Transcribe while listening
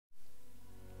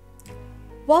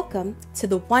Welcome to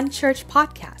the One Church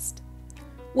podcast.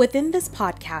 Within this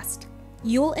podcast,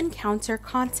 you'll encounter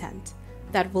content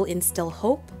that will instill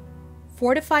hope,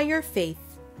 fortify your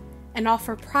faith, and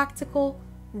offer practical,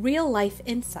 real-life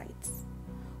insights.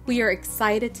 We are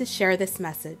excited to share this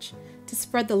message to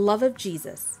spread the love of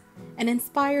Jesus and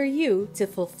inspire you to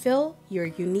fulfill your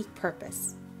unique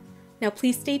purpose. Now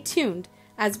please stay tuned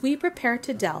as we prepare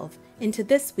to delve into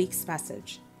this week's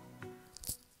message.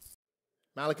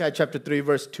 Malachi chapter 3,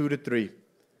 verse 2-3.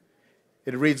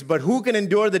 It reads, "But who can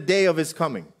endure the day of his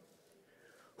coming?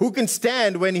 Who can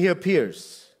stand when he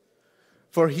appears?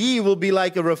 For he will be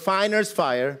like a refiner's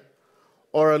fire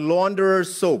or a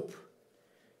launderer's soap.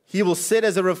 He will sit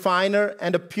as a refiner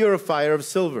and a purifier of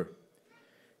silver.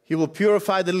 He will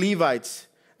purify the Levites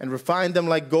and refine them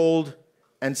like gold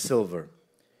and silver."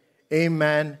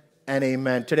 Amen and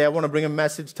amen. Today I want to bring a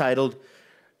message titled,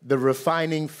 "The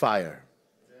Refining Fire."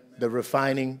 The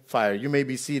refining fire. You may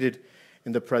be seated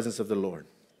in the presence of the Lord.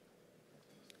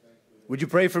 Would you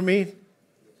pray for me?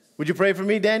 Would you pray for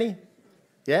me, Danny?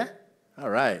 Yeah?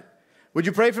 All right. Would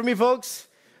you pray for me, folks?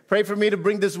 Pray for me to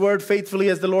bring this word faithfully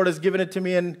as the Lord has given it to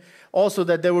me, and also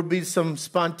that there would be some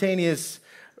spontaneous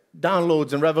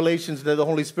downloads and revelations that the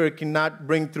Holy Spirit cannot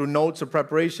bring through notes or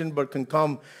preparation, but can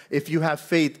come if you have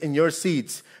faith in your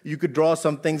seats. You could draw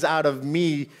some things out of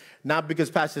me, not because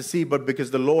Pastor C, but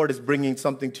because the Lord is bringing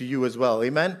something to you as well.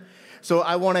 Amen? So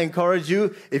I want to encourage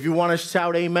you, if you want to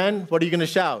shout amen, what are you going to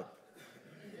shout?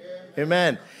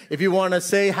 Amen. If you want to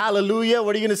say hallelujah,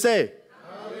 what are you going to say?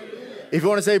 Hallelujah. If you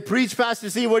want to say preach, Pastor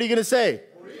C, what are you going to say?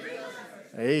 Preach.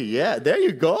 Hey, yeah, there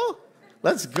you go.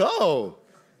 Let's go.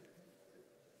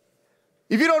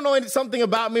 If you don't know something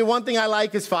about me, one thing I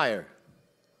like is fire.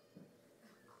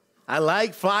 I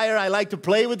like fire. I like to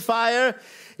play with fire.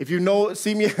 If you know,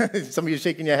 see me, some of you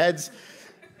shaking your heads.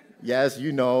 Yes,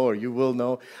 you know, or you will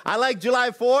know. I like July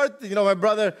 4th. You know, my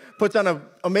brother puts on an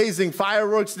amazing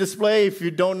fireworks display. If you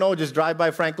don't know, just drive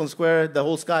by Franklin Square. The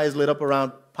whole sky is lit up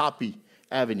around Poppy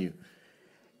Avenue.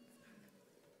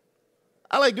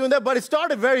 I like doing that, but it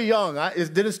started very young.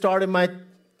 It didn't start in my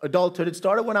adulthood. It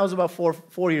started when I was about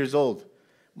four years old.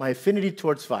 My affinity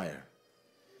towards fire.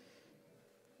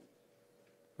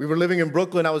 We were living in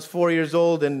Brooklyn. I was 4 years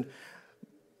old, and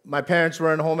my parents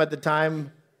weren't home at the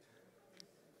time.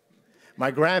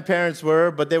 My grandparents were,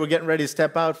 but they were getting ready to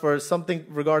step out for something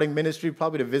regarding ministry,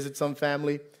 probably to visit some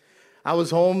family. I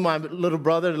was home. My little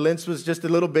brother, Linz, was just a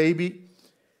little baby.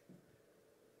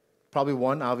 Probably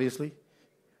one, obviously.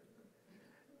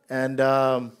 And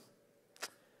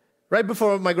right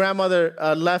before my grandmother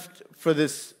left for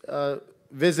this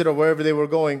visit or wherever they were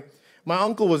going, my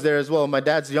uncle was there as well. My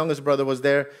dad's youngest brother was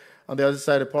there on the other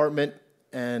side of the apartment.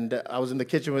 And I was in the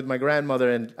kitchen with my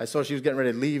grandmother, and I saw she was getting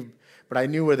ready to leave, but I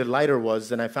knew where the lighter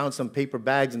was, and I found some paper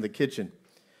bags in the kitchen.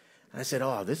 And I said,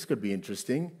 oh, this could be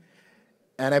interesting.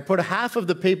 And I put half of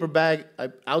the paper bag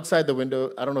outside the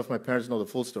window. I don't know if my parents know the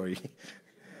full story.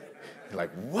 They're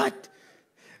like, what?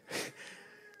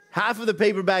 Half of the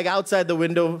paper bag outside the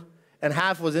window, and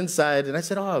half was inside. And I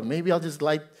said, oh, maybe I'll just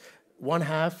light one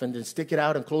half and then stick it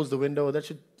out and close the window.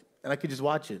 And I could just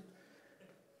watch it.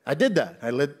 I did that. I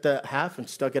lit the half and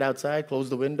stuck it outside,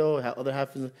 closed the window, other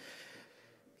half.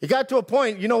 It got to a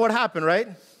point, you know what happened, right?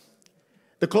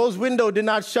 The closed window did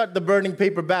not shut the burning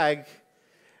paper bag,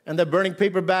 and the burning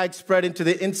paper bag spread into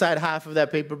the inside half of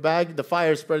that paper bag. The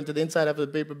fire spread into the inside half of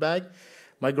the paper bag.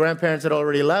 My grandparents had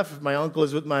already left. My uncle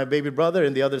is with my baby brother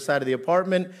in the other side of the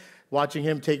apartment, watching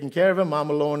him, taking care of him.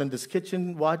 I'm alone in this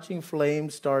kitchen, watching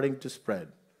flames starting to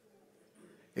spread.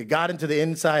 It got into the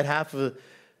inside half of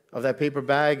that paper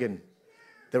bag, and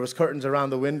there was curtains around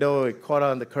the window. It caught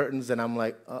on the curtains, and I'm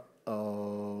like,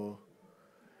 uh-oh.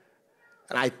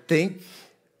 And I think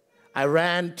I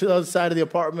ran to the other side of the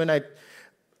apartment. I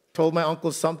told my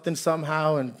uncle something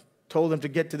somehow and told him to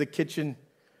get to the kitchen.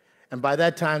 And by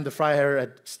that time, the fire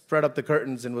had spread up the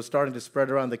curtains and was starting to spread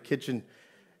around the kitchen.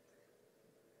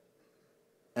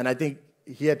 And I think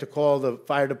he had to call the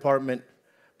fire department.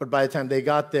 But by the time they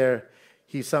got there,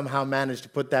 he somehow managed to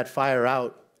put that fire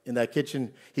out. In that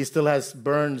kitchen, he still has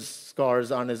burns,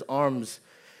 scars on his arms.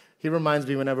 He reminds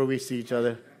me whenever we see each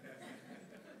other.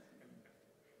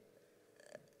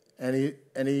 And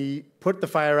he put the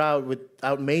fire out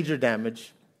without major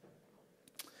damage.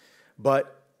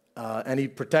 But and he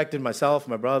protected myself,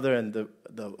 my brother, and the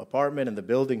apartment and the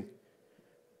building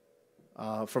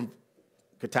from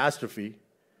catastrophe.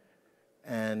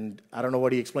 And I don't know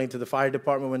what he explained to the fire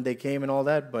department when they came and all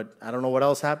that, but I don't know what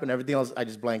else happened. Everything else, I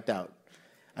just blanked out.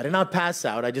 I did not pass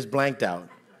out. I just blanked out.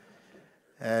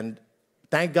 And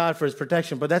thank God for his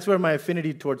protection. But that's where my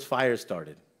affinity towards fire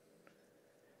started.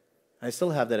 I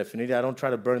still have that affinity. I don't try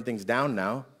to burn things down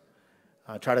now.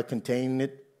 I try to contain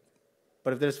it.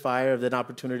 But if there's fire, if there's an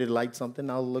opportunity to light something,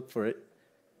 I'll look for it.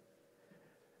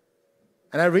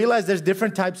 And I realize there's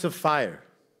different types of fire.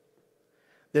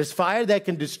 There's fire that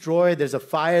can destroy. There's a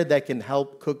fire that can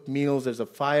help cook meals. There's a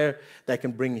fire that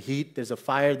can bring heat. There's a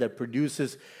fire that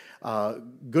produces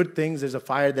good things. There's a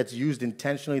fire that's used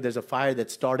intentionally. There's a fire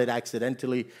that started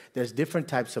accidentally. There's different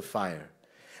types of fire.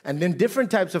 And then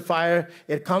different types of fire,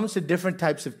 it comes to different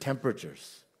types of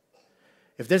temperatures.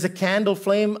 If there's a candle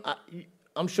flame,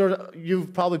 I'm sure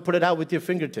you've probably put it out with your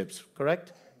fingertips,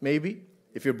 correct? Maybe,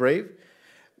 if you're brave.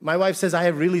 My wife says I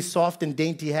have really soft and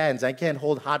dainty hands. I can't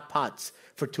hold hot pots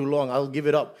for too long. I'll give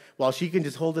it up. While she can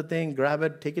just hold the thing, grab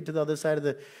it, take it to the other side of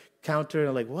the counter, and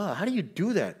I'm like, wow, how do you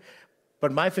do that?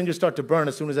 But my fingers start to burn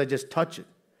as soon as I just touch it.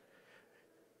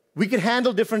 We can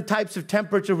handle different types of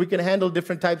temperature. We can handle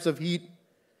different types of heat.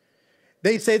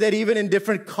 They say that even in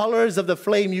different colors of the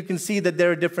flame, you can see that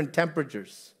there are different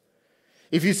temperatures.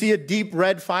 If you see a deep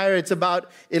red fire, it's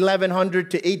about 1,100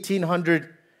 to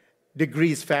 1,800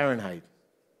 degrees Fahrenheit.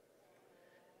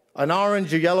 An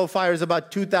orange or yellow fire is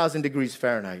about 2,000 degrees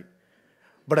Fahrenheit.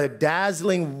 But a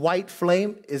dazzling white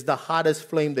flame is the hottest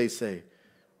flame, they say.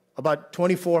 About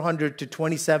 2,400 to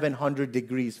 2,700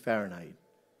 degrees Fahrenheit.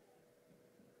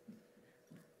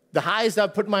 The highest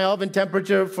I've put my oven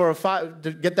temperature for a fire,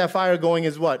 to get that fire going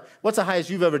is what? What's the highest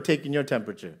you've ever taken your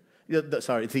temperature?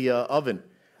 The oven.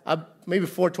 Maybe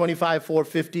 425,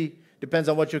 450. Depends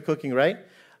on what you're cooking, right?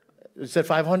 You said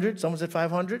 500? Someone said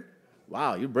 500?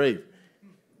 Wow, you're brave.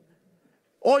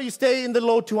 Or you stay in the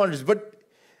low 200s. But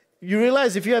you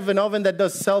realize if you have an oven that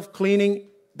does self-cleaning,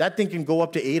 that thing can go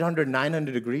up to 800,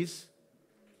 900 degrees.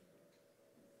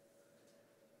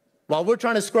 While we're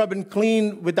trying to scrub and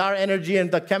clean with our energy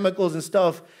and the chemicals and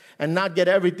stuff and not get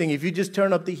everything, if you just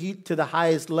turn up the heat to the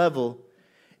highest level,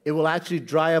 it will actually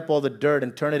dry up all the dirt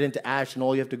and turn it into ash, and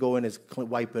all you have to go in is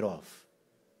wipe it off.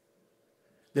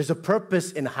 There's a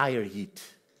purpose in higher heat.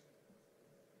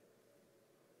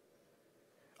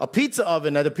 A pizza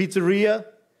oven at a pizzeria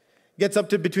gets up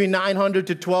to between 900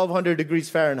 to 1,200 degrees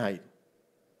Fahrenheit.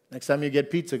 Next time you get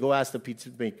pizza, go ask the pizza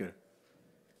maker.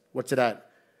 What's it at?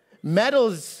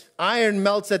 Metals, iron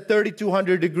melts at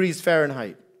 3,200 degrees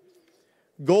Fahrenheit.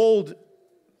 Gold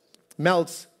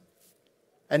melts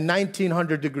at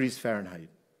 1,900 degrees Fahrenheit.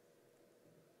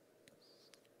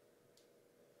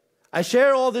 I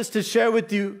share all this to share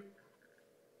with you.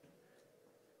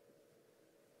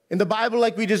 In the Bible,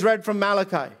 like we just read from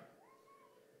Malachi,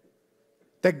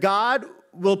 that God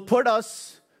will put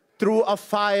us through a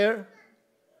fire,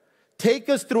 take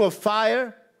us through a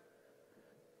fire,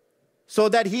 so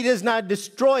that He does not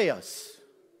destroy us,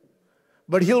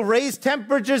 but He'll raise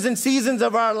temperatures and seasons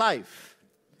of our life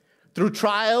through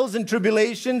trials and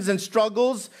tribulations and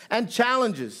struggles and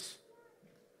challenges,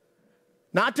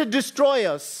 not to destroy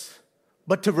us,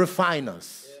 but to refine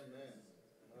us.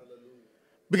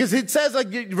 Because it says like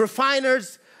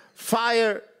refiner's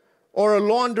fire or a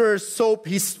launderer's soap,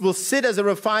 He will sit as a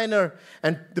refiner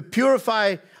and to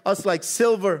purify us like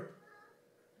silver.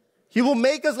 He will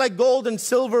make us like gold and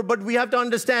silver, but we have to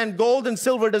understand gold and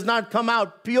silver does not come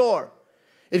out pure.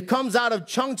 It comes out of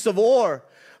chunks of ore,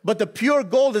 but the pure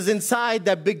gold is inside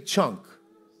that big chunk.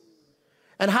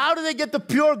 And how do they get the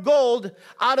pure gold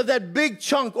out of that big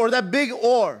chunk or that big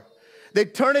ore? They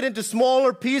turn it into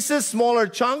smaller pieces, smaller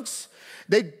chunks.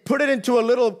 They put it into a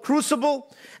little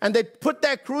crucible, and they put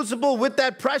that crucible with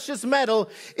that precious metal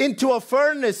into a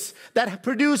furnace that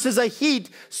produces a heat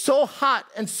so hot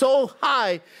and so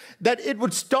high that it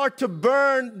would start to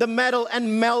burn the metal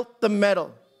and melt the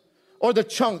metal or the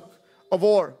chunk of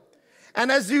ore. And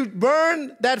as you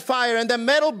burn that fire and the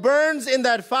metal burns in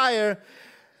that fire,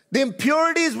 the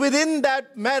impurities within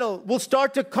that metal will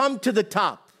start to come to the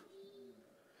top.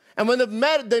 And when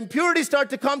the impurities start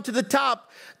to come to the top,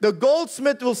 the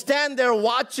goldsmith will stand there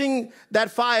watching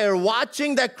that fire,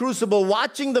 watching that crucible,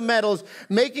 watching the metals,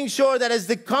 making sure that as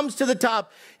it comes to the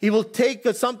top, he will take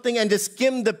something and just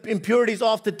skim the impurities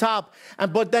off the top.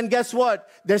 But then guess what?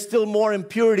 There's still more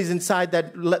impurities inside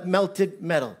that melted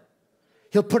metal.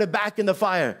 He'll put it back in the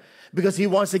fire because he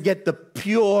wants to get the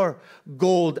pure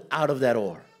gold out of that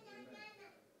ore.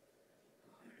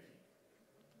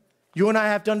 You and I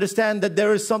have to understand that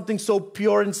there is something so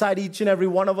pure inside each and every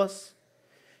one of us.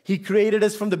 He created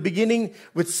us from the beginning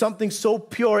with something so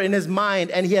pure in His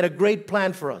mind, and He had a great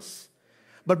plan for us.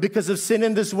 But because of sin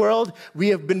in this world, we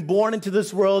have been born into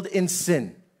this world in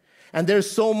sin. And there's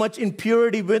so much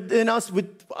impurity within us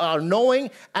with our knowing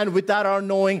and without our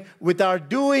knowing, with our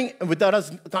doing and without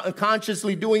us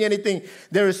consciously doing anything.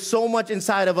 There is so much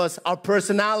inside of us, our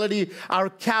personality, our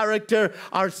character,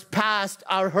 our past,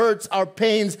 our hurts, our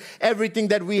pains, everything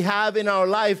that we have in our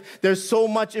life. There's so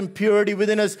much impurity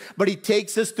within us, but he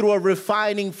takes us through a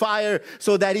refining fire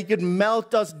so that he could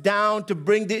melt us down to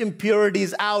bring the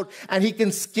impurities out, and he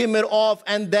can skim it off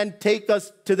and then take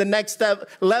us to the next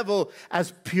level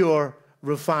as pure,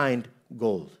 refined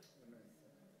gold.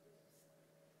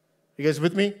 You guys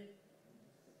with me?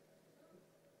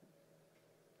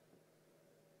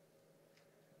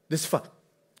 This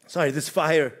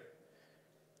fire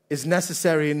is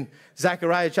necessary. In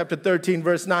Zechariah chapter 13,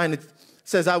 verse 9, it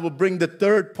says, I will bring the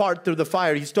third part through the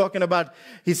fire. He's talking about,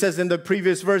 he says in the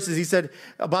previous verses, he said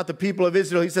about the people of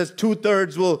Israel, he says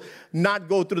 2/3 will not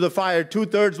go through the fire.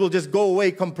 2/3 will just go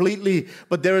away completely.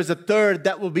 But there is a third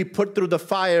that will be put through the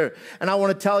fire. And I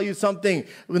want to tell you something.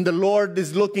 When the Lord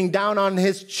is looking down on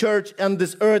his church on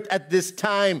this earth at this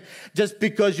time, just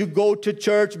because you go to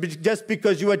church, just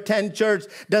because you attend church,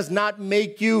 does not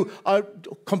make you a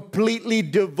completely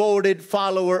devoted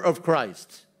follower of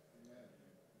Christ.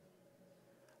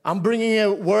 I'm bringing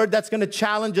a word that's going to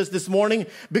challenge us this morning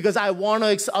because I want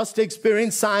us to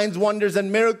experience signs, wonders,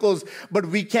 and miracles. But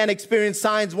we can't experience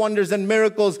signs, wonders, and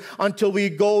miracles until we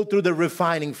go through the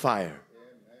refining fire.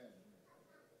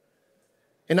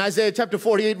 In Isaiah chapter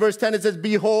 48, verse 10, it says,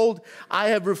 Behold, I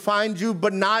have refined you,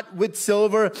 but not with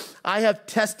silver. I have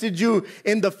tested you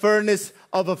in the furnace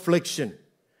of affliction.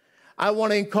 I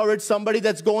want to encourage somebody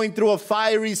that's going through a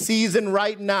fiery season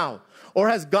right now, or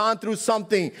has gone through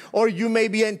something, or you may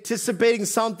be anticipating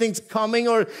something's coming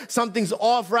or something's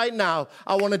off right now.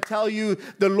 I want to tell you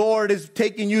the Lord is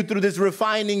taking you through this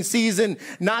refining season,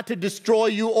 not to destroy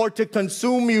you or to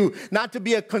consume you, not to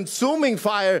be a consuming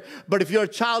fire. But if you're a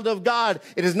child of God,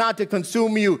 it is not to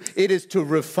consume you, it is to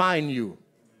refine you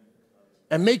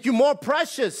and make you more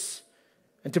precious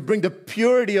and to bring the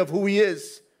purity of who he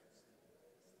is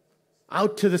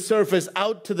out to the surface,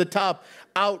 out to the top,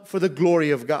 out for the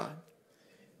glory of God.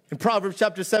 In Proverbs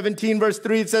chapter 17, verse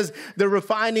 3, it says, the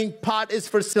refining pot is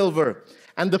for silver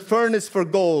and the furnace for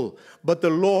gold, but the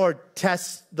Lord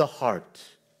tests the heart.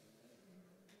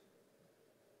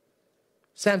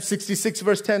 Psalm 66,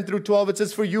 verse 10 through 12, it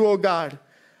says, for you, O God,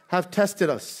 have tested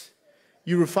us.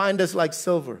 You refined us like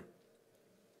silver.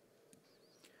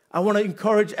 I want to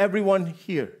encourage everyone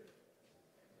here.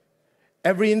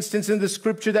 Every instance in the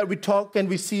scripture that we talk and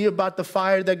we see about the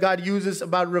fire that God uses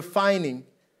about refining,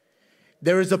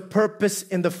 there is a purpose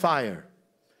in the fire.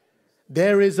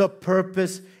 There is a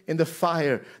purpose in the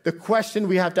fire. The question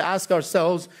we have to ask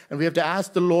ourselves, and we have to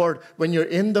ask the Lord when you're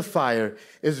in the fire,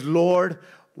 is, Lord,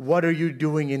 what are you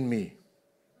doing in me?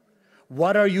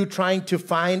 What are you trying to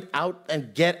find out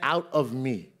and get out of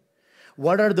me?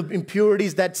 What are the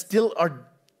impurities that still are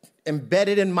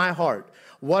embedded in my heart?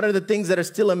 What are the things that are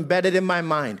still embedded in my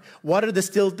mind? What are the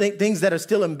things that are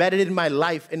still embedded in my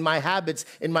life, in my habits,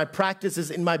 in my practices,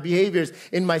 in my behaviors,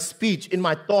 in my speech, in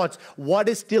my thoughts? What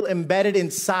is still embedded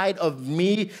inside of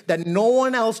me that no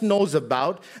one else knows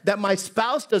about, that my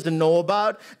spouse doesn't know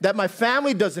about, that my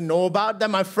family doesn't know about,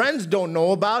 that my friends don't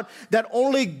know about, that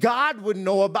only God would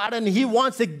know about? And he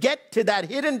wants to get to that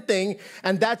hidden thing,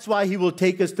 and that's why he will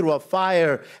take us through a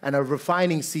fire and a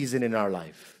refining season in our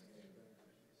life.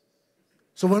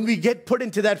 So when we get put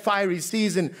into that fiery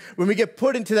season, when we get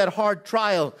put into that hard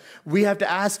trial, we have to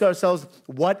ask ourselves,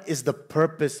 what is the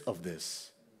purpose of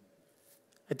this?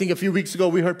 I think a few weeks ago,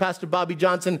 we heard Pastor Bobby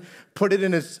Johnson put it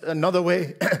in another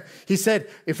way. He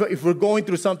said, if we're going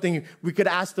through something, we could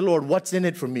ask the Lord, what's in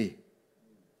it for me? You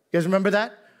guys remember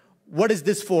that? What is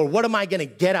this for? What am I going to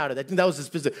get out of it? I think that was the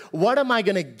specific. What am I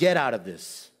going to get out of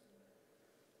this?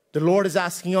 The Lord is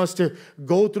asking us to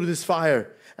go through this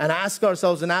fire and ask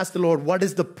ourselves and ask the Lord, what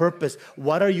is the purpose?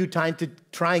 What are you trying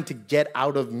to get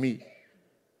out of me?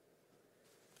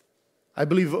 I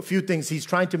believe a few things. He's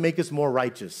trying to make us more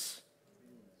righteous.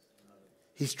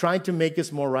 He's trying to make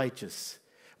us more righteous.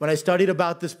 When I studied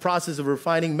about this process of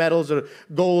refining metals or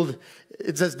gold,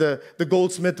 it says the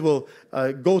goldsmith will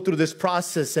go through this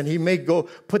process, and he may go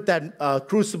put that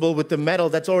crucible with the metal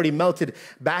that's already melted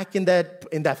back in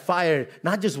that fire,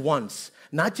 not just once,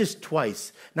 not just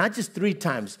twice, not just 3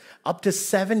 times, up to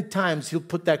 7 times he'll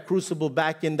put that crucible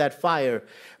back in that fire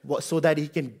so that he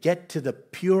can get to the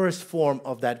purest form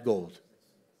of that gold.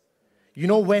 You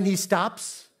know when he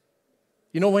stops?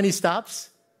 You know when he stops?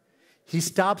 He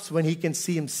stops when he can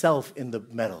see himself in the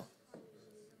metal.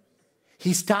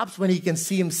 He stops when he can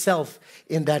see himself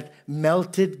in that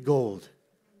melted gold.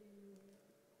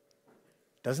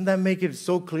 Doesn't that make it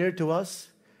so clear to us?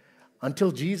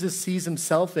 until Jesus sees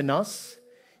himself in us,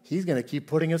 he's going to keep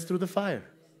putting us through the fire.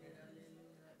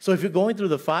 So if you're going through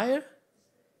the fire,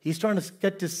 he's trying to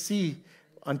get to see,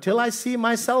 until I see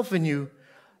myself in you,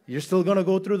 you're still going to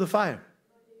go through the fire.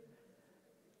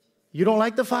 You don't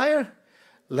like the fire?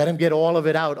 Let him get all of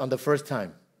it out on the first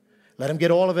time. Let him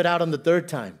get all of it out on the third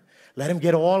time. Let him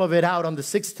get all of it out on the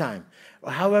sixth time.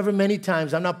 Or however many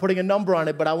times. I'm not putting a number on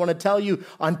it, but I want to tell you,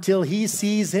 until he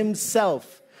sees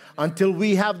himself, until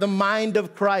we have the mind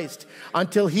of Christ,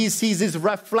 until he sees his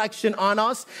reflection on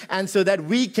us, and so that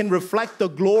we can reflect the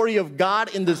glory of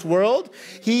God in this world,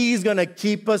 he's going to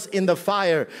keep us in the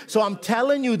fire. So I'm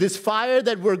telling you, this fire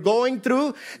that we're going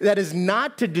through, that is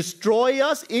not to destroy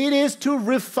us, it is to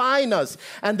refine us.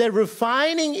 And that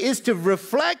refining is to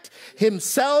reflect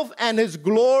himself and his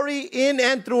glory in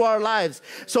and through our lives.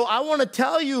 So I want to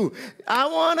tell you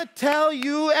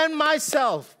and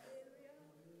myself,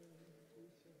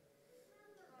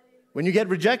 when you get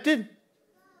rejected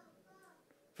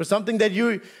for something that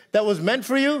was meant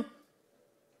for you,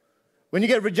 when you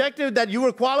get rejected that you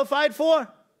were qualified for,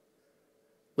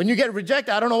 when you get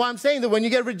rejected, I don't know why I'm saying that, when you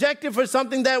get rejected for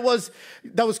something that was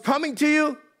coming to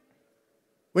you,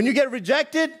 when you get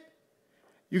rejected,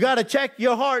 you got to check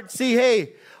your heart, see,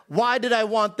 hey, why did I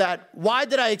want that? Why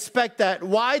did I expect that?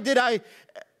 Why did I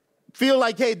feel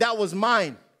like, hey, that was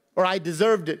mine or I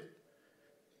deserved it?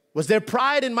 Was there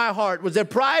pride in my heart? Was there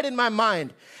pride in my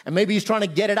mind? And maybe he's trying to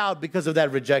get it out because of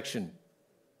that rejection.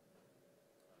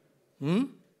 What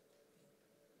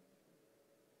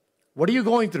are you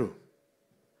going through?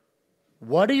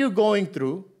 What are you going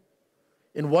through?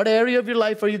 In what area of your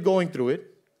life are you going through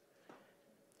it?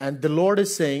 And the Lord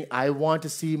is saying, I want to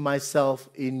see myself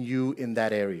in you in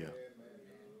that area.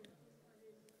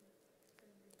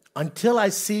 Until I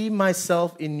see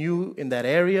myself in you in that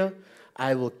area,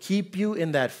 I will keep you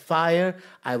in that fire.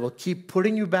 I will keep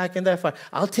putting you back in that fire.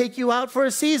 I'll take you out for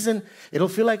a season. It'll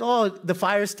feel like, oh, the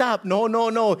fire stopped.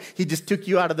 No. He just took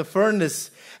you out of the furnace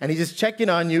and he's just checking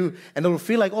on you. And it'll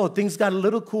feel like, oh, things got a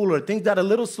little cooler. Things got a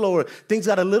little slower. Things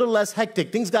got a little less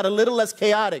hectic. Things got a little less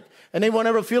chaotic. And anyone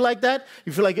ever feel like that?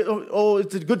 You feel like, oh,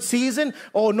 it's a good season?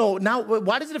 Oh, no. Now,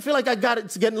 why does it feel like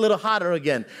it's getting a little hotter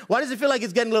again? Why does it feel like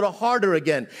it's getting a little harder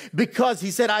again? Because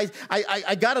he said,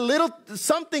 I got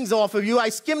some things off of you. I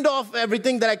skimmed off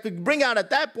everything that I could bring out at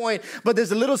that point, but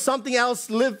there's a little something else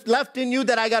left in you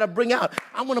that I got to bring out.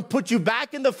 I'm going to put you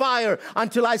back in the fire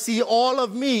until I see all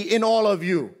of me in all of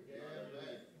you.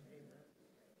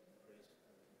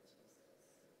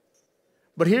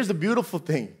 But here's the beautiful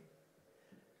thing.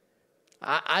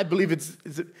 I believe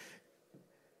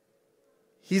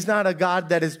he's not a God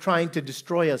that is trying to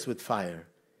destroy us with fire.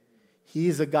 He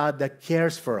is a God that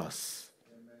cares for us.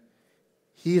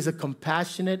 He is a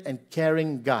compassionate and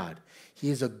caring God.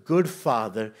 He is a good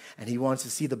father, and he wants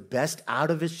to see the best out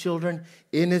of his children,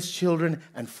 in his children,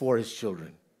 and for his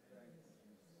children.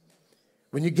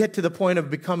 When you get to the point of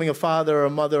becoming a father or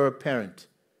a mother or a parent,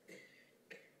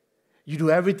 you do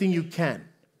everything you can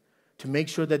to make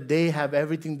sure that they have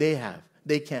everything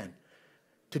they can,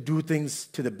 to do things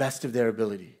to the best of their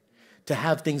ability, to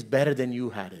have things better than you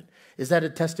had it. Is that a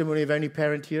testimony of any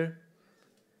parent here?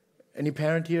 Any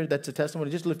parent here that's a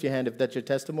testimony? Just lift your hand if that's your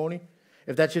testimony.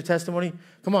 If that's your testimony,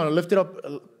 come on, lift it up,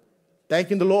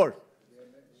 thanking the Lord.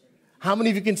 How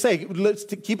many of you can say, let's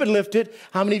keep it lifted,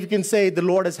 how many of you can say the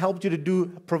Lord has helped you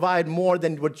to provide more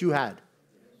than what you had?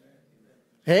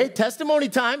 Hey, testimony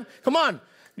time. Come on.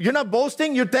 You're not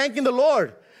boasting, you're thanking the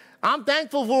Lord. I'm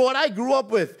thankful for what I grew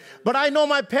up with. But I know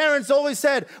my parents always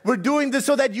said, we're doing this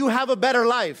so that you have a better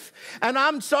life. And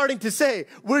I'm starting to say,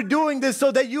 we're doing this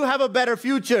so that you have a better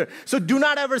future. So do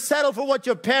not ever settle for what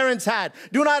your parents had.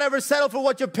 Do not ever settle for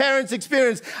what your parents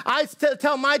experienced. I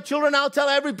tell my children, I'll tell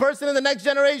every person in the next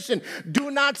generation, do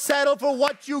not settle for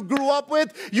what you grew up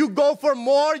with. You go for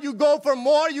more, you go for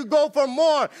more, you go for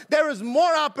more. There is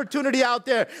more opportunity out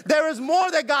there. There is more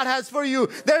that God has for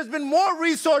you. There's been more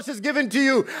resources given to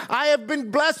you. I have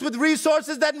been blessed with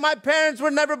resources that my parents were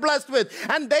never blessed with.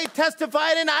 And they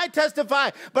testified and I testify.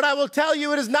 But I will tell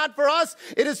you, it is not for us.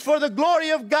 It is for the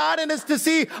glory of God, and it's to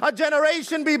see a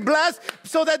generation be blessed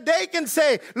so that they can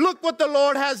say, look what the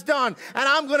Lord has done. And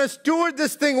I'm going to steward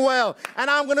this thing well. And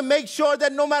I'm going to make sure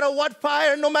that no matter what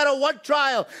fire, no matter what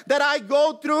trial that I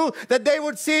go through, that they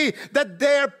would see that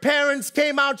their parents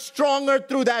came out stronger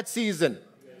through that season.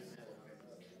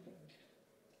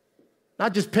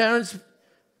 Not just parents,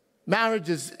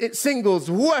 marriages, singles,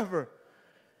 whoever.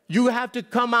 You have to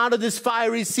come out of this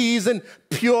fiery season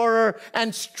purer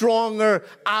and stronger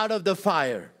out of the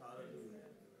fire.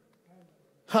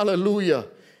 Hallelujah.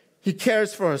 He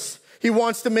cares for us. He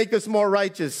wants to make us more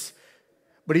righteous.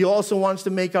 but he also wants to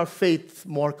make our faith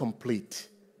more complete.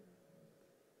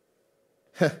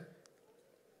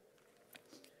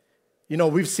 You know,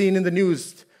 we've seen in the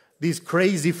news these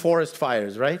crazy forest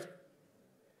fires, right?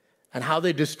 And how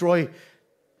they destroy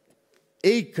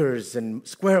acres and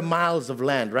square miles of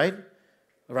land, right?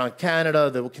 Around Canada,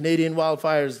 the Canadian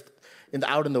wildfires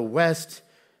out in the West.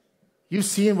 You've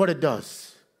seen what it does.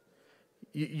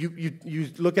 You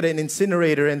look at an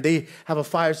incinerator and they have a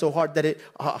fire so hot that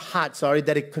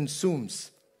it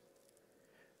consumes.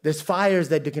 There's fires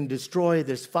that they can destroy.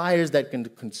 There's fires that can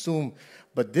consume.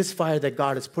 But this fire that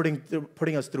God is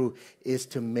putting us through is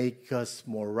to make us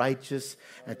more righteous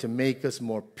and to make us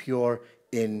more pure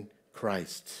in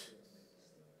Christ.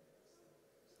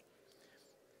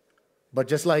 But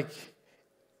just like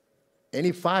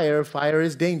any fire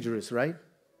is dangerous, right?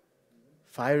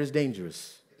 Fire is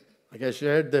dangerous. Like I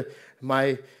shared,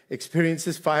 my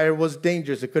experiences, fire was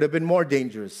dangerous. It could have been more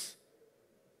dangerous.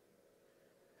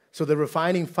 So the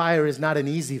refining fire is not an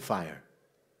easy fire.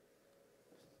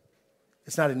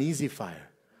 It's not an easy fire,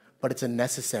 but it's a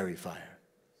necessary fire.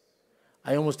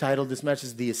 I almost titled this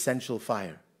message, The Essential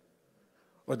Fire,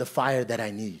 or the fire that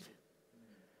I need.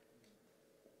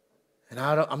 And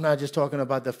I'm not just talking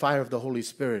about the fire of the Holy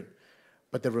Spirit,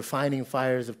 but the refining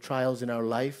fires of trials in our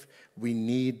life. We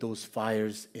need those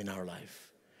fires in our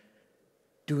life.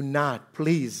 Do not,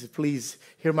 please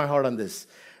hear my heart on this.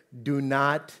 Do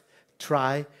not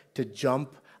try to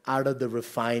jump out of the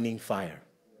refining fire.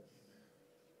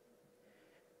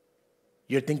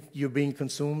 You think you're being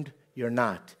consumed? You're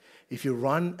not. If you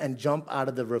run and jump out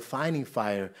of the refining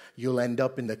fire, you'll end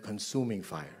up in the consuming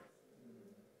fire.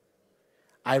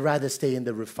 I'd rather stay in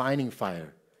the refining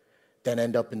fire than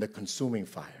end up in the consuming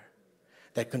fire.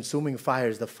 That consuming fire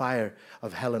is the fire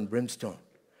of hell and brimstone.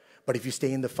 But if you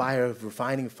stay in the fire of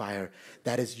refining fire,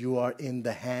 that is, you are in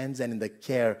the hands and in the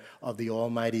care of the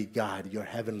Almighty God, your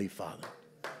Heavenly Father.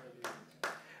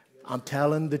 I'm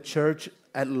telling the church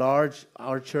at large,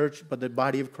 our church, but the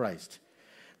body of Christ,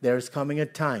 there is coming a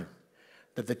time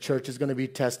that the church is going to be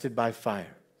tested by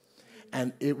fire.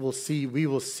 And we will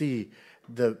see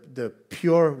the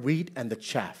pure wheat and the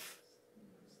chaff.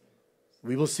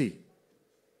 We will see.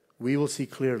 We will see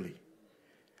clearly.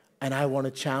 And I want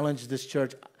to challenge this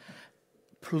church.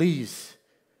 Please,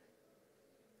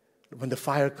 when the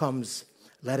fire comes,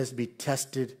 let us be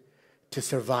tested to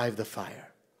survive the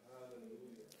fire.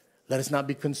 Let us not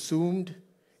be consumed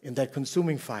in that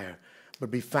consuming fire, but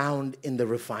be found in the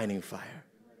refining fire.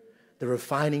 The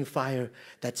refining fire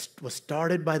that was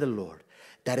started by the Lord,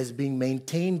 that is being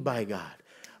maintained by God.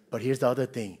 But here's the other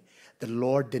thing. The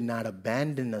Lord did not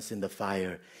abandon us in the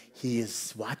fire. He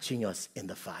is watching us in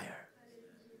the fire.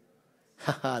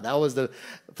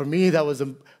 For me, that was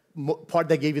the part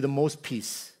that gave you the most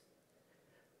peace.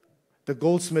 The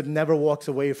goldsmith never walks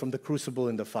away from the crucible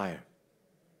in the fire.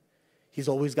 He's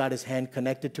always got his hand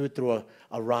connected to it through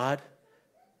a rod,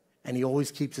 and he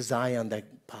always keeps his eye on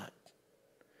that pot.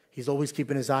 He's always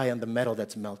keeping his eye on the metal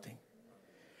that's melting.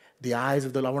 The eyes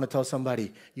of the Lord. I want to tell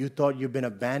somebody, you thought you've been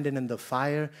abandoned in the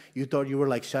fire. You thought you were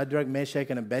like Shadrach,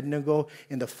 Meshach, and Abednego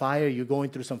in the fire. You're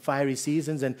going through some fiery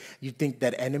seasons, and you think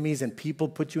that enemies and people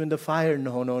put you in the fire.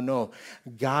 No.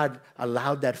 God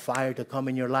allowed that fire to come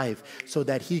in your life so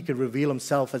that he could reveal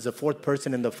himself as a fourth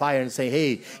person in the fire and say,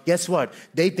 hey, guess what?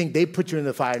 They think they put you in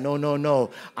the fire.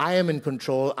 No. I am in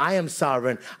control. I am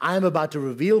sovereign. I am about to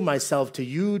reveal myself to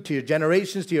you, to your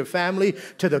generations, to your family,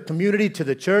 to the community, to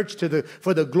the church,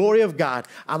 for the glory of God.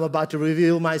 I'm about to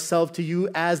reveal myself to you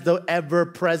as the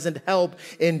ever-present help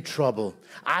in trouble.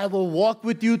 I will walk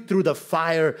with you through the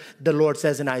fire, the Lord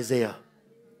says in Isaiah.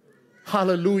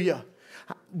 Hallelujah.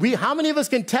 How many of us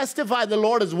can testify the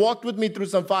Lord has walked with me through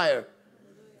some fire?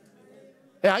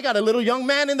 Hey, I got a little young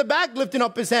man in the back lifting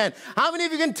up his hand. How many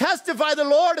of you can testify the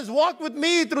Lord has walked with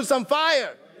me through some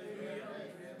fire?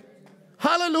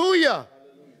 Hallelujah.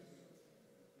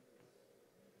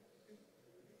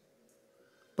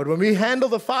 But when we handle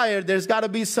the fire, there's got to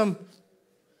be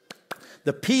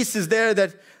the peace is there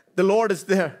that the Lord is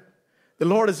there. The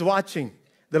Lord is watching.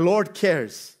 The Lord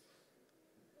cares.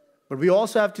 But we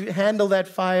also have to handle that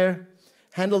fire,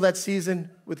 handle that season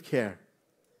with care.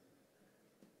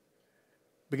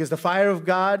 Because the fire of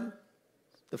God,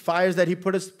 the fires that he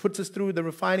puts us through, the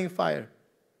refining fire,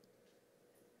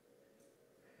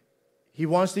 he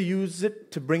wants to use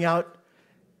it to bring out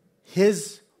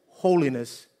his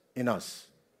holiness in us.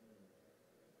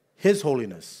 His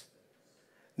holiness.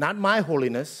 Not my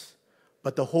holiness,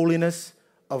 but the holiness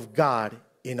of God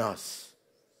in us.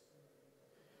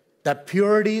 That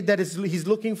purity that he's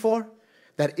looking for,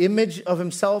 that image of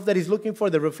himself that he's looking for,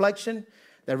 the reflection,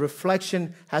 That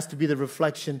reflection has to be the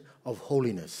reflection of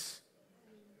holiness.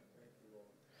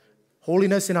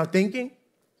 Holiness in our thinking,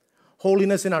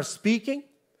 holiness in our speaking,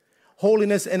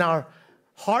 holiness in our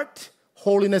heart,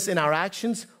 holiness in our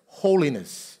actions,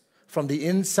 holiness from the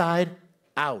inside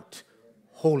out,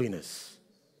 holiness.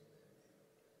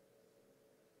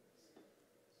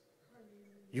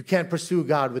 You can't pursue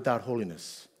God without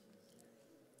holiness.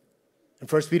 In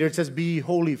 1 Peter it says, be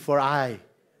holy, for I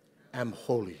am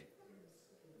holy.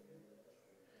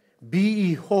 Be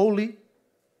ye holy,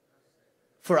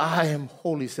 for I am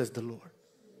holy, says the Lord.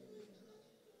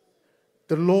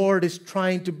 The Lord is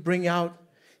trying to bring out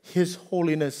His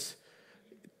holiness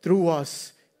through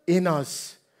us, in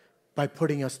us, by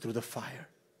putting us through the fire.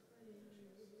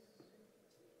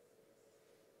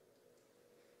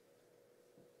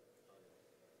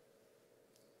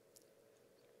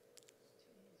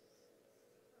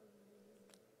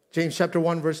 James chapter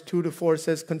 1 verse 2 to 4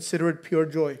 says, consider it pure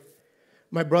joy,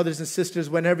 my brothers and sisters,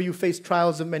 whenever you face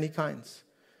trials of many kinds,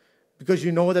 because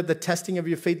you know that the testing of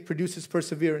your faith produces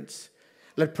perseverance.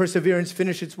 Let perseverance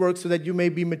finish its work so that you may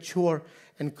be mature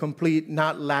and complete,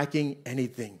 not lacking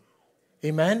anything.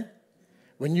 Amen?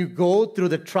 When you go through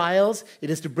the trials, it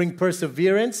is to bring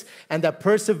perseverance, and that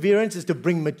perseverance is to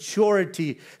bring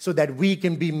maturity so that we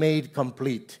can be made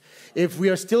complete. If we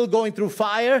are still going through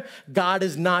fire, God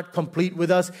is not complete with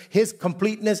us. His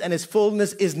completeness and His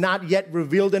fullness is not yet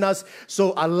revealed in us.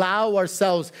 So allow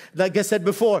ourselves, like I said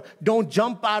before, don't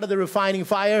jump out of the refining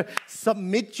fire.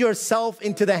 Submit yourself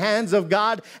into the hands of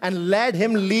God and let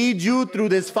Him lead you through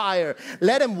this fire.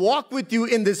 Let Him walk with you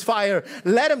in this fire.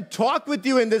 Let Him talk with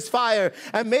you in this fire.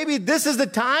 And maybe this is the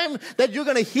time that you're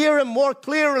going to hear Him more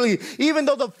clearly, even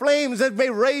though the flames that may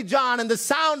rage on and the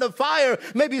sound of fire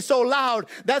may be so loud.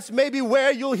 That's maybe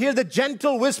where you'll hear the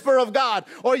gentle whisper of God,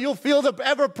 or you'll feel the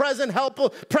ever-present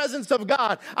helpful presence of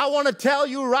God. I want to tell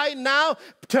you right now,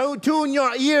 tune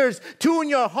your ears, tune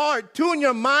your heart, tune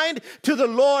your mind to the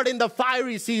Lord in the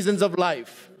fiery seasons of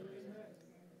life.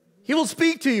 He will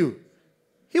speak to you.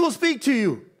 He will speak to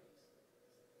you.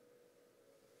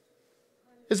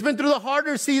 It's been through the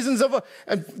harder seasons of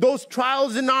and those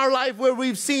trials in our life where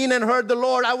we've seen and heard the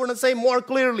Lord, I want to say more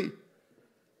clearly.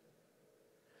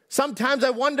 Sometimes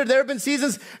I wonder, there have been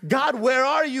seasons, God, where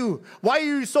are you? Why are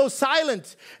you so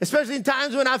silent? Especially in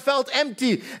times when I felt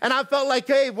empty and I felt like,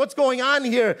 hey, what's going on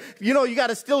here? You know, you got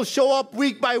to still show up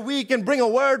week by week and bring a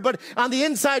word, but on the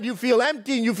inside you feel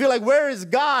empty and you feel like, where is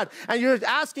God? And you're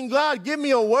asking God, give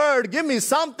me a word, give me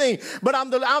something. But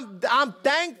I'm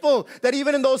thankful that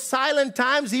even in those silent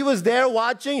times, He was there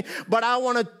watching. But I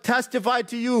want to testify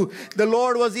to you, the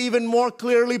Lord was even more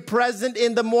clearly present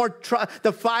in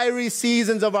the fiery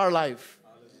seasons of our life.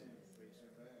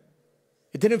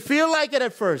 It didn't feel like it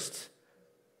at first,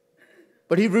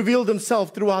 but He revealed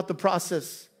Himself throughout the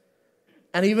process.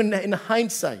 And even in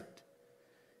hindsight,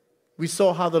 we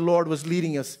saw how the Lord was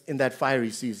leading us in that fiery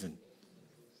season.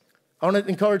 I want to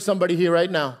encourage somebody here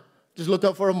right now. Just look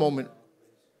up for a moment.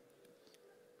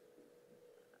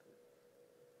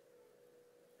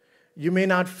 You may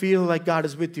not feel like God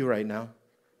is with you right now.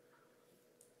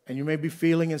 And you may be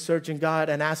feeling and searching God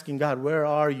and asking God, where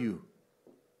are you?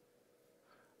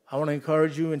 I want to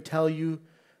encourage you and tell you,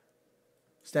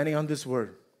 standing on this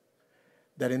word,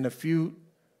 that in a few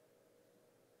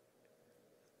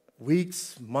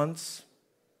weeks, months,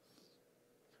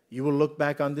 you will look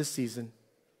back on this season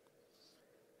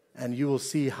and you will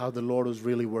see how the Lord was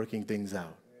really working things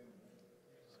out.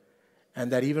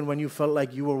 And that even when you felt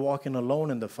like you were walking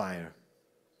alone in the fire,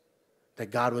 that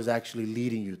God was actually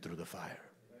leading you through the fire.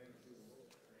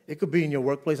 It could be in your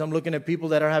workplace. I'm looking at people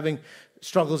that are having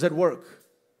struggles at work.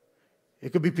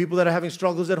 It could be people that are having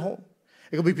struggles at home.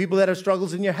 It could be people that have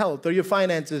struggles in your health or your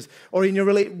finances or in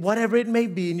your whatever it may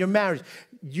be, in your marriage.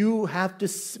 You have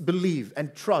to believe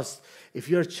and trust, if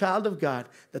you're a child of God,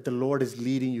 that the Lord is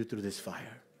leading you through this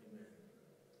fire.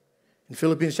 In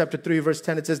Philippians chapter 3, verse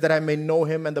 10, it says that I may know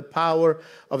Him and the power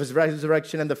of His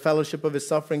resurrection and the fellowship of His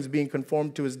sufferings, being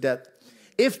conformed to His death.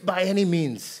 If by any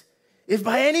means,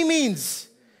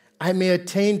 I may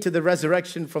attain to the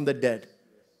resurrection from the dead.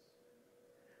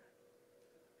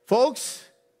 Folks,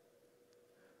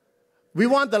 we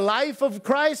want the life of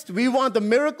Christ. We want the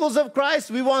miracles of Christ.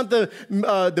 We want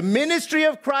the ministry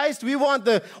of Christ. We want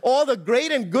all the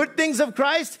great and good things of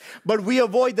Christ, but we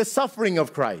avoid the suffering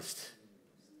of Christ.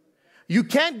 You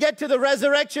can't get to the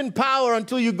resurrection power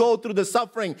until you go through the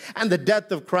suffering and the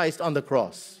death of Christ on the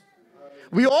cross.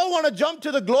 We all want to jump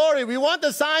to the glory. We want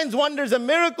the signs, wonders, and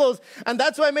miracles. And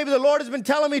that's why maybe the Lord has been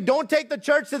telling me, don't take the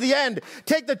church to the end.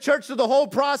 Take the church through the whole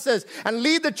process and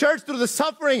lead the church through the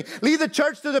suffering. Lead the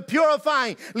church through the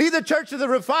purifying. Lead the church to the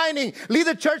refining. Lead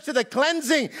the church to the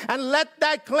cleansing. And let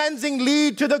that cleansing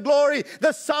lead to the glory.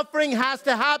 The suffering has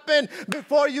to happen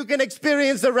before you can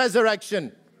experience the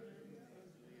resurrection.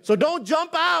 So don't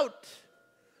jump out.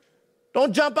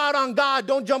 Don't jump out on God.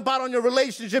 Don't jump out on your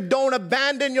relationship. Don't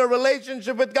abandon your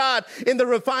relationship with God in the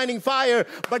refining fire,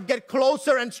 but get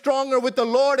closer and stronger with the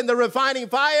Lord in the refining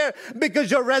fire, because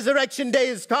your resurrection day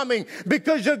is coming,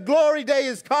 because your glory day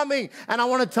is coming. And I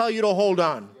want to tell you to hold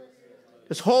on.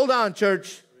 Just hold on,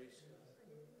 church.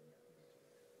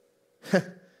 I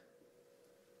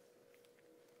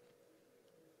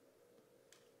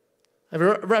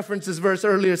referenced this verse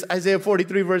earlier, Isaiah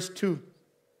 43, verse 2.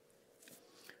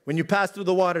 When you pass through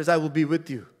the waters, I will be with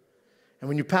you. And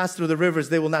when you pass through the rivers,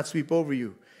 they will not sweep over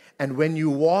you. And when you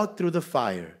walk through the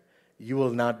fire, you will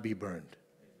not be burned.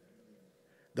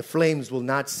 The flames will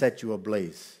not set you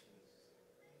ablaze.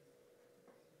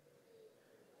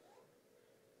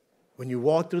 When you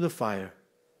walk through the fire,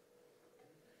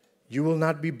 you will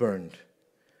not be burned,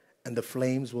 and the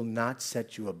flames will not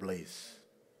set you ablaze.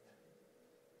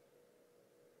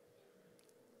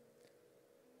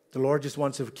 The Lord just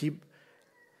wants to keep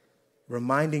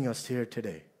reminding us here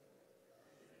today.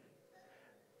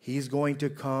 He's going to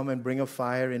come and bring a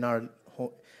fire in our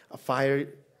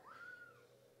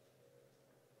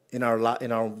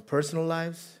personal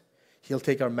lives. He'll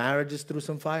take our marriages through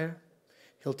some fire.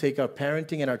 He'll take our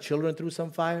parenting and our children through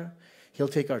some fire. He'll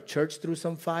take our church through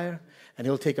some fire. And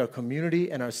He'll take our community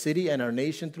and our city and our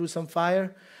nation through some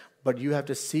fire. But you have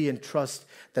to see and trust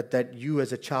that you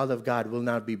as a child of God will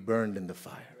not be burned in the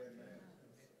fire.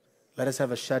 Let us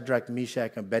have a Shadrach,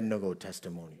 Meshach, and Abednego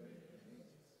testimony.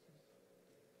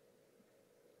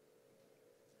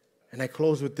 And I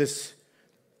close with this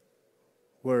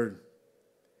word,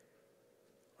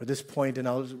 or this point, and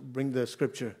I'll bring the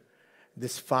scripture.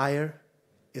 This fire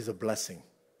is a blessing.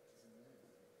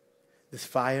 This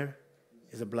fire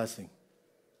is a blessing.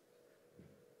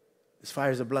 This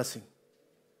fire is a blessing.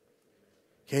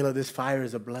 Kayla, this fire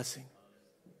is a blessing.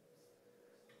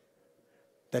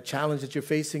 That challenge that you're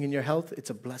facing in your health, it's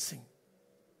a blessing.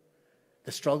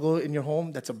 The struggle in your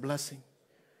home, that's a blessing.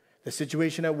 The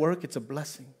situation at work, it's a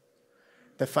blessing.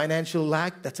 The financial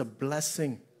lack, that's a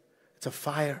blessing. It's a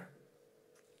fire.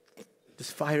 This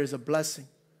fire is a blessing.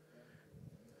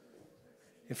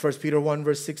 In 1 Peter 1,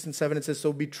 verse 6 and 7, it says,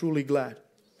 so be truly glad.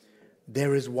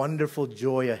 There is wonderful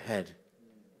joy ahead.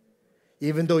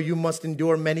 Even though you must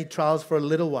endure many trials for a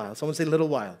little while. Someone say little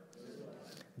while.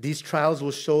 These trials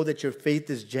will show that your faith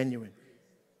is genuine.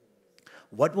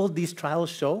 What will these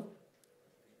trials show?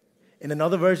 In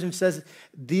another version it says,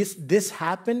 this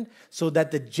happened so that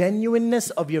the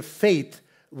genuineness of your faith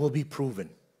will be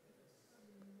proven.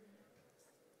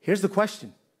 Here's the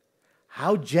question.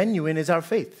 How genuine is our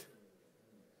faith?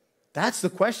 That's the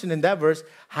question in that verse.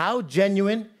 How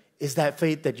genuine is that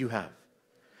faith that you have?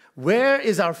 Where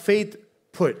is our faith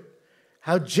put?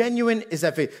 How genuine is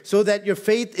that faith? So that your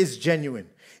faith is genuine.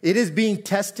 It is being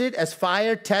tested as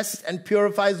fire tests and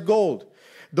purifies gold,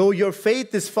 though your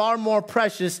faith is far more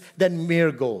precious than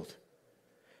mere gold.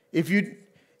 If you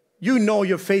know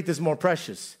your faith is more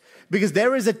precious, because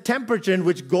there is a temperature in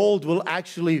which gold will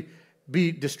actually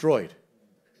be destroyed.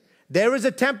 There is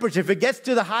a temperature. If it gets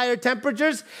to the higher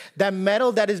temperatures, that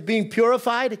metal that is being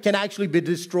purified can actually be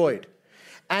destroyed.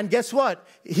 And guess what?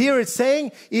 Here it's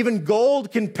saying even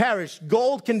gold can perish.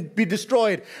 Gold can be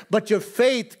destroyed. But your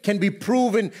faith can be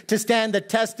proven to stand the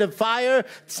test of fire,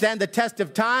 stand the test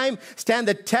of time, stand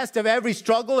the test of every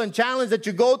struggle and challenge that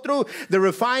you go through. The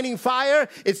refining fire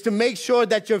is to make sure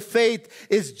that your faith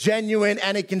is genuine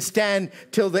and it can stand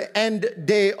till the end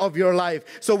day of your life.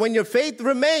 So when your faith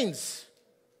remains,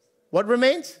 what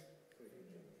remains?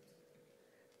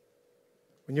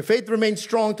 When your faith remains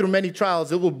strong through many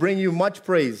trials, it will bring you much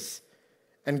praise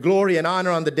and glory and honor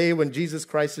on the day when Jesus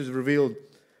Christ is revealed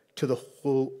to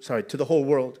the whole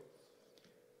world.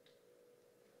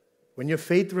 When your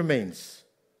faith remains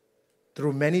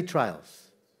through many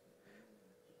trials,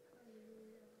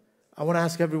 I want to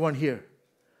ask everyone here,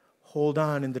 hold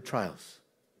on in the trials.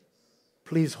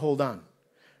 Please hold on.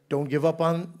 Don't give up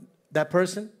on that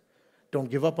person. Don't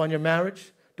give up on your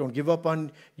marriage. Don't give up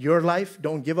on your life.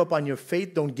 Don't give up on your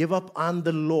faith. Don't give up on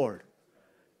the Lord.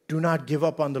 Do not give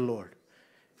up on the Lord.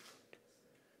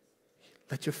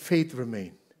 Let your faith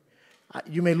remain.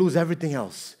 You may lose everything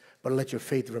else, but let your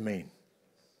faith remain.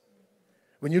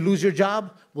 When you lose your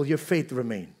job, will your faith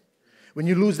remain? When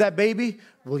you lose that baby,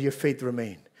 will your faith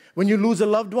remain? When you lose a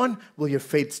loved one, will your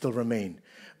faith still remain?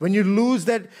 When you lose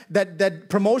that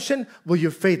promotion, will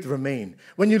your faith remain?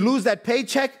 When you lose that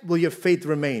paycheck, will your faith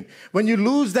remain? When you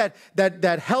lose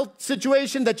that health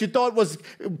situation that you thought was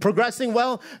progressing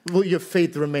well, will your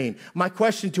faith remain? My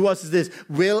question to us is this: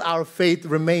 will our faith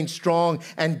remain strong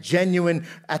and genuine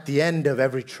at the end of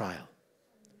every trial?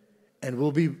 And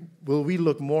will we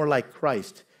look more like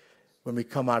Christ when we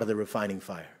come out of the refining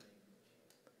fire?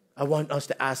 I want us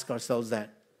to ask ourselves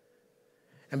that.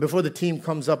 And before the team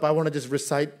comes up, I want to just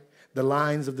recite the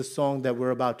lines of the song that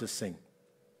we're about to sing.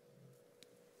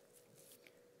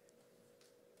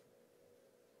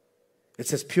 It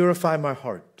says, "Purify my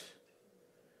heart.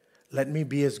 Let me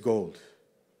be as gold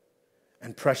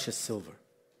and precious silver.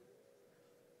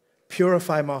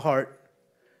 Purify my heart.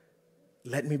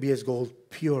 Let me be as gold,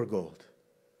 pure gold."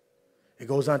 It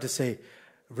goes on to say,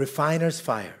 "Refiner's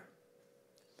fire.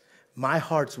 My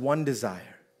heart's one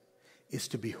desire is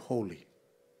to be holy."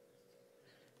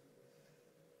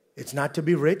 It's not to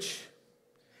be rich.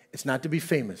 It's not to be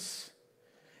famous.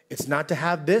 It's not to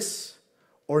have this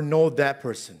or know that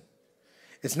person.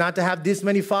 It's not to have this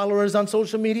many followers on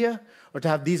social media or to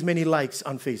have these many likes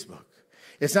on Facebook.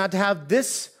 It's not to have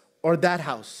this or that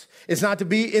house. It's not to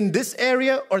be in this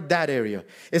area or that area.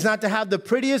 It's not to have the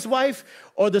prettiest wife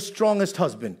or the strongest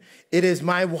husband. It is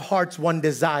my heart's one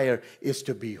desire is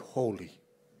to be holy.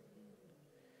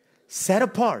 Set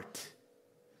apart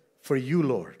for you,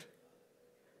 Lord.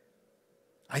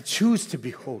 I choose to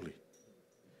be holy.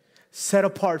 Set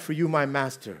apart for you, my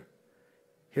master.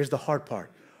 Here's the hard part.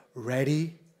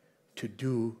 Ready to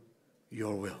do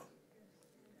your will.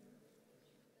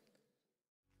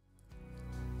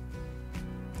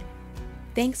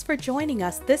 Thanks for joining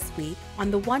us this week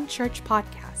on the One Church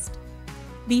podcast.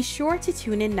 Be sure to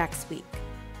tune in next week.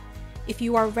 If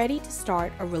you are ready to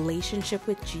start a relationship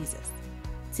with Jesus,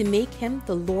 to make him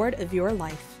the Lord of your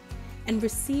life and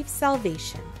receive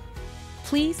salvation,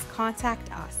 please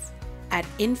contact us at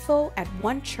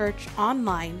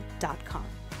info@onechurchonline.com.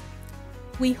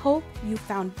 We hope you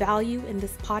found value in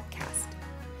this podcast,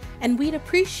 and we'd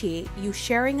appreciate you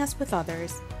sharing us with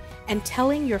others and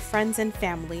telling your friends and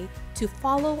family to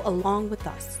follow along with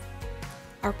us.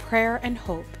 Our prayer and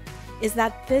hope is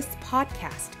that this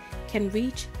podcast can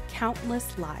reach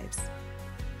countless lives.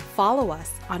 Follow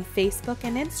us on Facebook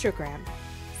and Instagram.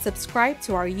 Subscribe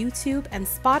to our YouTube and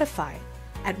Spotify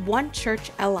at One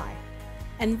Church LI,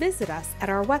 and visit us at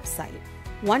our website,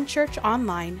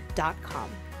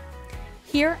 onechurchonline.com.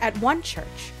 Here at One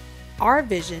Church, our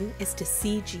vision is to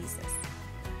see Jesus.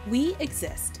 We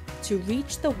exist to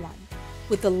reach the one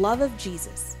with the love of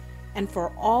Jesus and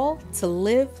for all to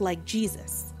live like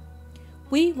Jesus.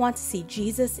 We want to see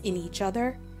Jesus in each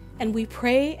other, and we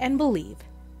pray and believe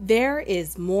there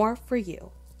is more for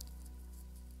you.